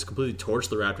Scott just completely torched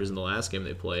the Raptors in the last game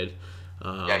they played.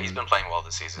 He's been playing well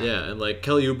this season. Yeah, and like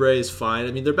Kelly Oubre is fine.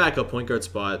 I mean, their backup point guard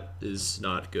spot is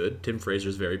not good. Tim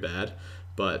Frazier's very bad,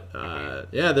 but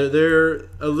they're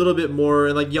a little bit more.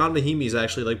 And like Jan Mahimi's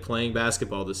actually like playing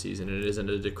basketball this season, and it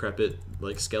isn't a decrepit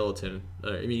like skeleton.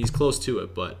 I mean, he's close to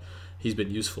it, but he's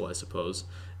been useful, I suppose.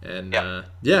 And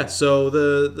so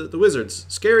the Wizards,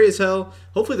 scary as hell.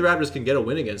 Hopefully the Raptors can get a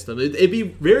win against them. It'd be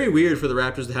very weird for the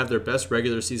Raptors to have their best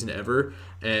regular season ever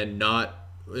and not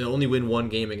only win one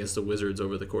game against the Wizards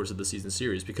over the course of the season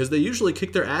series, because they usually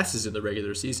kick their asses in the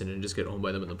regular season and just get owned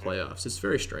by them in the playoffs. It's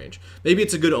very strange. Maybe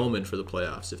it's a good omen for the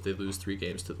playoffs if they lose 3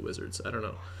 games to the Wizards. I don't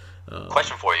know.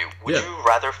 Question for you. Would you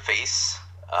rather face,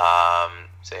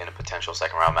 say in a potential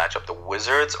second round matchup, the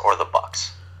Wizards or the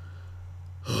Bucks?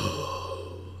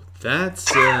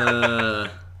 That's I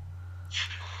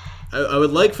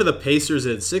would like for the Pacers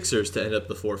and Sixers to end up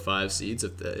the 4-5 seeds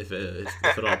if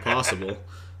at all possible.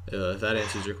 If that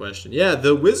answers your question. Yeah,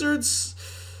 the Wizards.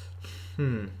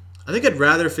 I think I'd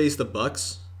rather face the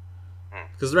Bucks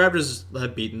because the Raptors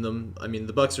have beaten them. I mean,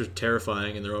 the Bucks are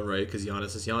terrifying in their own right because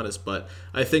Giannis is Giannis, but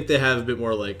I think they have a bit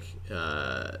more like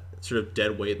sort of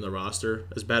dead weight in the roster.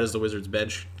 As bad as the Wizards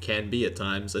bench can be at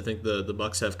times, I think the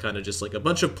Bucks have kind of just like a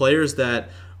bunch of players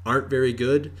that aren't very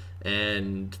good,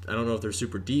 and I don't know if they're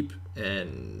super deep,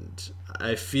 and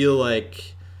I feel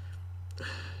like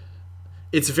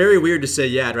it's very weird to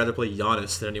say, I'd rather play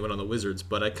Giannis than anyone on the Wizards,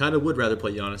 but I kind of would rather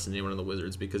play Giannis than anyone on the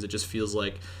Wizards because it just feels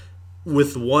like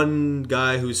with one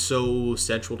guy who's so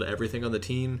central to everything on the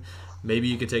team, maybe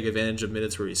you can take advantage of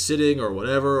minutes where he's sitting or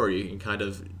whatever, or you can kind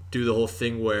of do the whole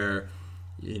thing where,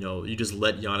 you just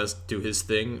let Giannis do his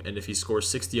thing, and if he scores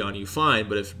 60 on you, fine,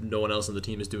 but if no one else on the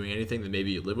team is doing anything, then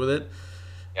maybe you live with it.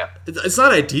 Yeah, it's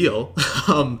not ideal.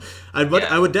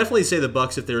 I would definitely say the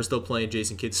Bucks if they were still playing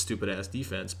Jason Kidd's stupid ass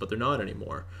defense, but they're not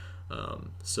anymore.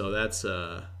 So that's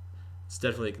it's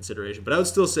definitely a consideration. But I would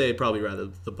still say probably rather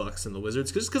the Bucks than the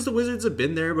Wizards, just because the Wizards have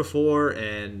been there before,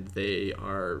 and they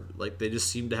are like they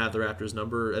just seem to have the Raptors'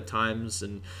 number at times,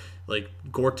 and like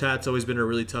Gortat's always been a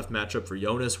really tough matchup for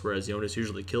Jonas, whereas Jonas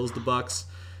usually kills the Bucks.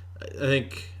 I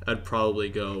think I'd probably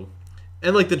go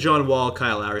And like the John Wall,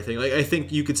 Kyle Lowry thing, like I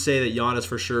think you could say that Giannis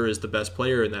for sure is the best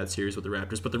player in that series with the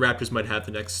Raptors, but the Raptors might have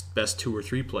the next best 2 or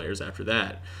 3 players after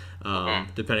that,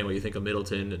 depending on what you think of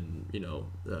Middleton and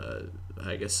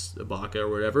I guess Ibaka or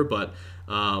whatever. But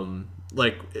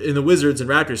like in the Wizards and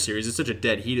Raptors series, it's such a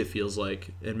dead heat it feels like,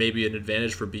 and maybe an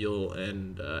advantage for Beal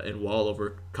and Wall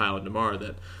over Kyle and DeMar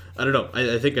that. I don't know.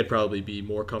 I think I'd probably be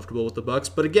more comfortable with the Bucks,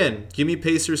 but again, give me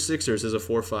Pacers Sixers as a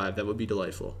 4-5. That would be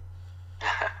delightful.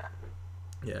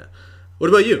 Yeah. What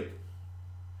about you?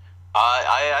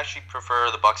 I actually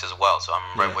prefer the Bucks as well, so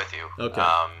I'm right with you. Okay.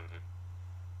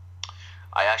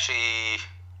 I actually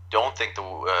don't think the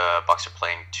Bucks are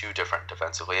playing too different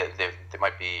defensively. They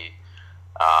might be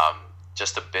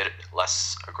just a bit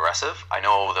less aggressive. I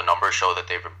know the numbers show that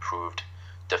they've improved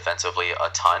defensively a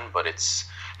ton, but it's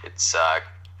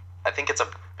I think it's a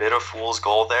bit of fool's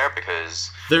gold there because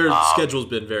their schedule's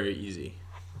been very easy.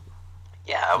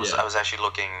 Yeah, I was actually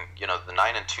looking, the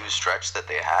 9-2 stretch that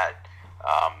they had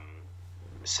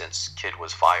since Kidd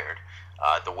was fired.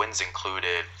 The wins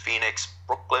included Phoenix,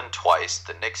 Brooklyn twice,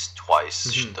 the Knicks twice,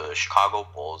 the Chicago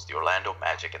Bulls, the Orlando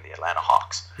Magic, and the Atlanta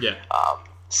Hawks. Yeah.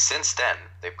 Since then,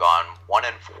 they've gone 1-4,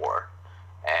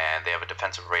 and they have a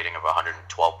defensive rating of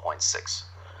 112.6.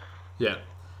 Yeah.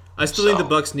 I still think the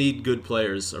Bucks need good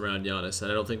players around Giannis, and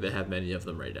I don't think they have many of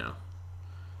them right now.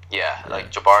 Yeah,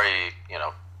 like Jabari,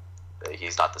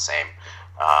 he's not the same.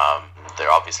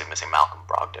 They're obviously missing Malcolm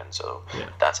Brogdon, so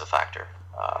that's a factor.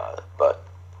 But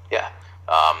yeah,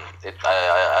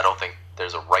 I don't think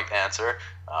there's a right answer.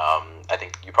 I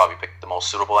think you probably picked the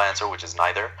most suitable answer, which is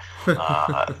neither. And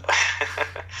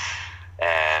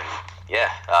yeah,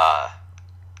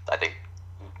 I think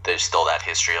there's still that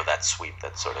history of that sweep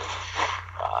that sort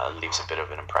of leaves a bit of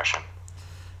an impression.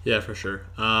 Yeah, for sure.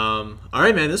 All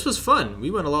right, man, this was fun. We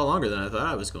went a lot longer than I thought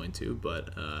I was going to, but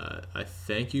I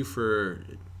thank you for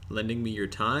lending me your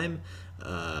time.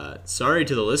 Sorry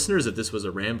to the listeners if this was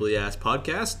a rambly-ass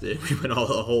podcast. We went a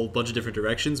whole bunch of different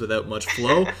directions without much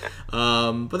flow,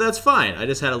 but that's fine. I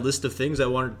just had a list of things I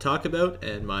wanted to talk about,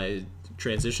 and my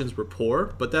transitions were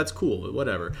poor, but that's cool.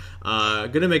 Whatever.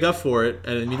 Gonna make up for it,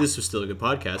 and I mean this was still a good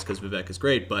podcast because Vivek is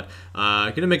great, but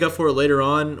gonna make up for it later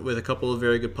on with a couple of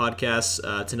very good podcasts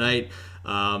tonight.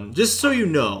 Just so you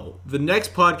know, the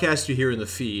next podcast you hear in the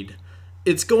feed,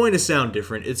 it's going to sound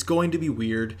different. It's going to be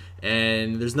weird,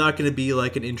 and there's not going to be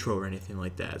like an intro or anything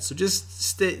like that. So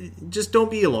just don't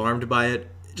be alarmed by it.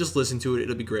 Just listen to it.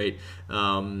 It'll be great.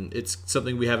 It's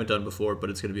something we haven't done before, but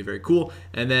it's going to be very cool.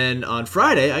 And then on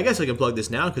Friday, I guess I can plug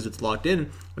this now because it's locked in.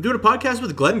 I'm doing a podcast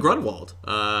with Glenn Grunwald.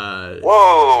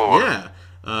 Whoa! Yeah.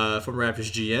 From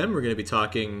Raptors GM. We're going to be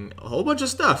talking a whole bunch of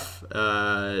stuff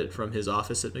from his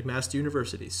office at McMaster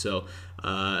University. So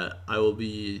that'll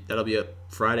be a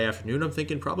Friday afternoon, I'm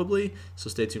thinking, probably. So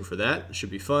stay tuned for that. It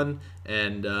should be fun.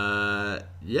 And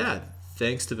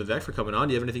thanks to Vivek for coming on.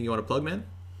 Do you have anything you want to plug, man?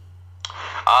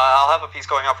 I'll have a piece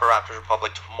going up for Raptors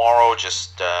Republic tomorrow,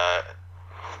 just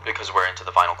because we're into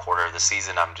the final quarter of the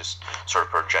season. I'm just sort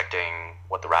of projecting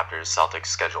what the Raptors-Celtics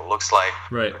schedule looks like,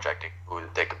 projecting who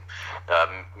they could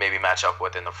maybe match up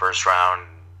with in the first round.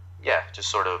 Yeah, just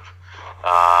sort of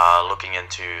looking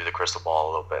into the crystal ball a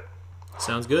little bit.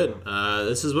 Sounds good.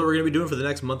 This is what we're going to be doing for the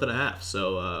next month and a half,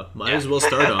 so might as well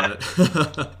start on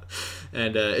it.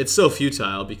 And it's so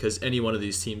futile because any one of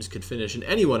these teams could finish in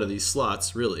any one of these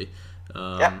slots, really.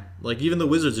 Like, even the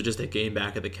Wizards are just a game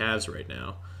back at the Cavs right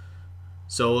now.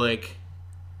 So, like,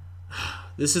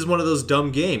 this is one of those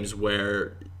dumb games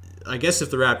where I guess if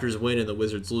the Raptors win and the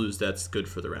Wizards lose, that's good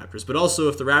for the Raptors. But also,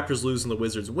 if the Raptors lose and the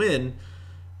Wizards win,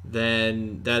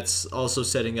 then that's also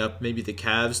setting up maybe the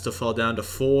Cavs to fall down to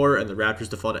 4 and the Raptors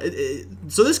to fall down.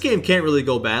 So this game can't really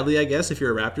go badly, I guess, if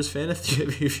you're a Raptors fan,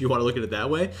 if you want to look at it that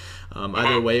way.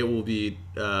 Either way, it will be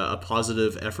a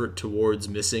positive effort towards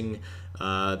missing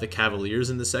the Cavaliers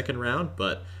in the second round.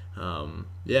 But,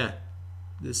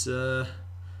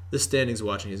 this standings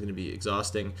watching is going to be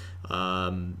exhausting.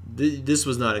 This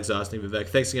was not exhausting, Vivek.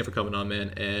 Thanks again for coming on, man.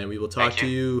 And we will talk to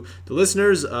you, the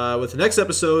listeners, with the next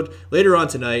episode later on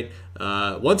tonight.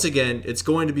 Once again, it's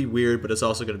going to be weird, but it's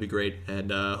also going to be great.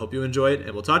 And hope you enjoy it.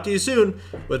 And we'll talk to you soon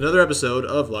with another episode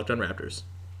of Locked On Raptors.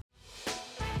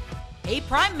 Hey,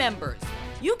 Prime members,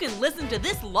 you can listen to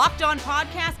this Locked On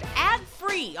podcast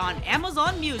ad-free on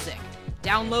Amazon Music.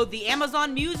 Download the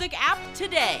Amazon Music app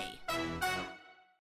today.